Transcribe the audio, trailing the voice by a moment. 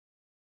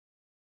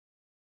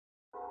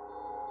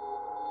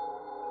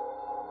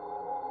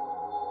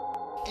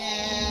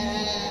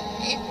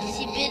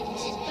Itsy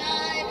bitsy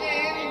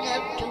spider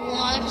up the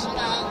water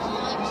spout,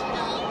 water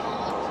spout.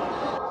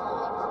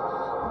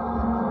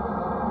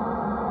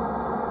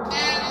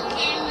 Now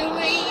came the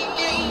rainy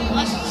day,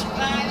 washed the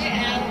spider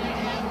out.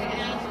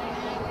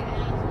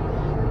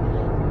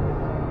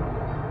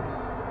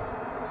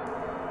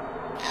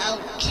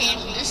 Out came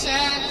the sun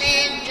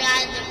and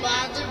dried them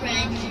all the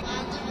rain.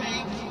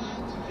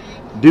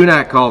 Do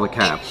not call the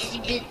cops. Itsy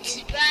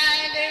bitsy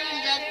spider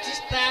up the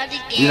spout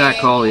again. Do not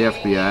call the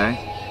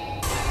FBI.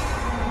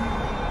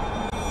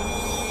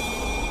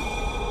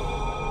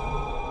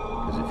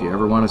 Because if you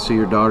ever want to see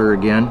your daughter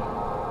again,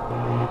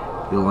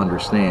 you'll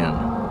understand.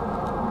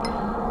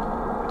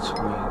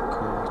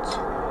 Twinkle,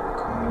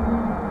 twinkle,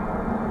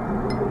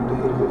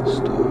 little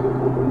star.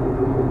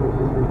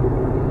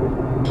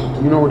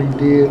 You know what he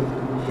did?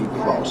 He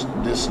crossed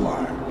this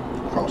line,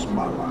 crossed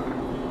my line.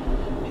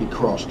 He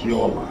crossed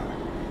your line,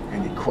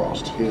 and he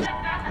crossed his.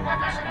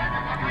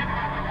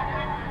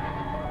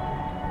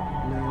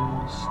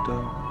 Little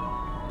star.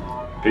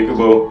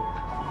 Peekaboo.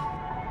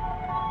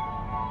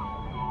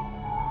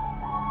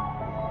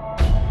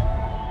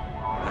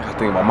 I gotta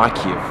think about my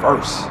kid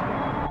first.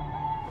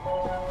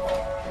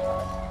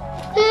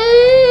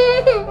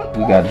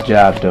 We got a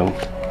job though,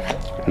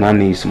 and I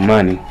need some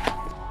money.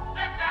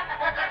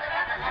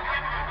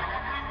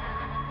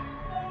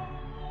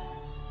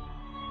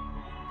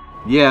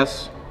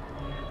 Yes,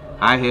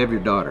 I have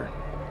your daughter.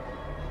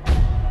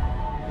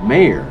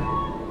 Mayor,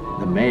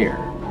 the mayor,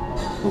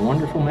 the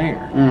wonderful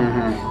mayor,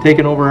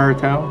 taking over our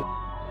town.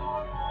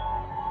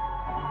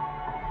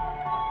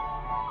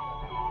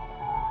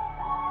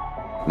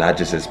 Not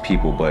just as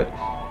people, but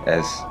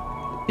as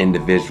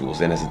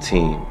individuals and as a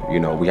team. You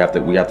know, we have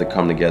to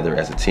come together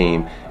as a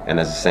team, and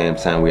at the same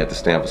time we have to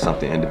stand for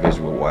something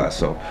individual-wise.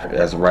 So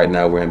as of right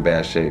now, we're in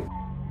bad shape.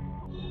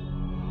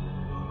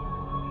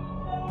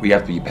 We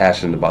have to be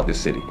passionate about this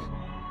city.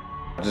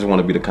 I just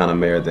want to be the kind of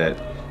mayor that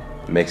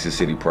makes the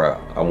city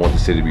proud. I want the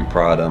city to be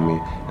proud of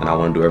me, and I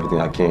want to do everything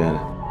I can.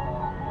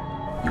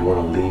 You want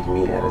to leave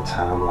me at a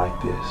time like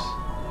this?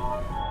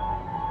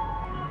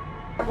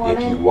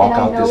 If you walk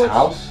out this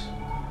house,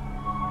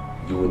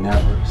 you will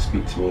never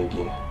speak to me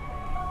again.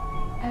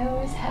 I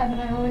always have and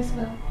I always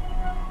will.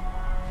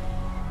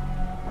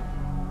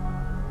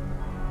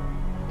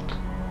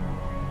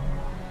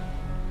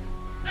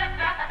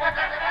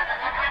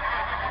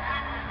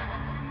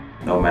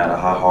 No matter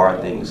how hard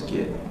things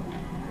get,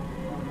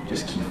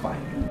 just keep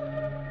fighting.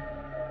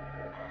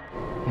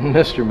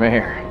 Mr.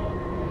 Mayor,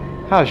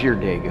 how's your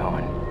day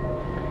going?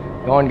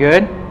 Going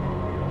good?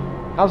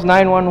 How's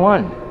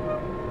 911?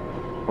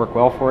 Work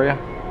well for you?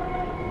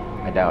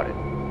 I doubt it.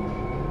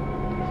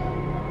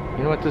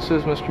 You know what this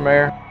is, Mr.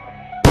 Mayor?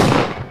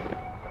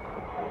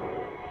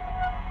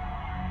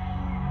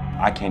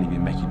 I can't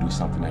even make you do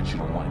something that you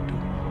don't want to do.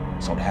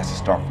 So it has to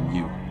start from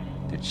you.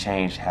 The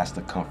change has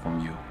to come from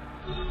you.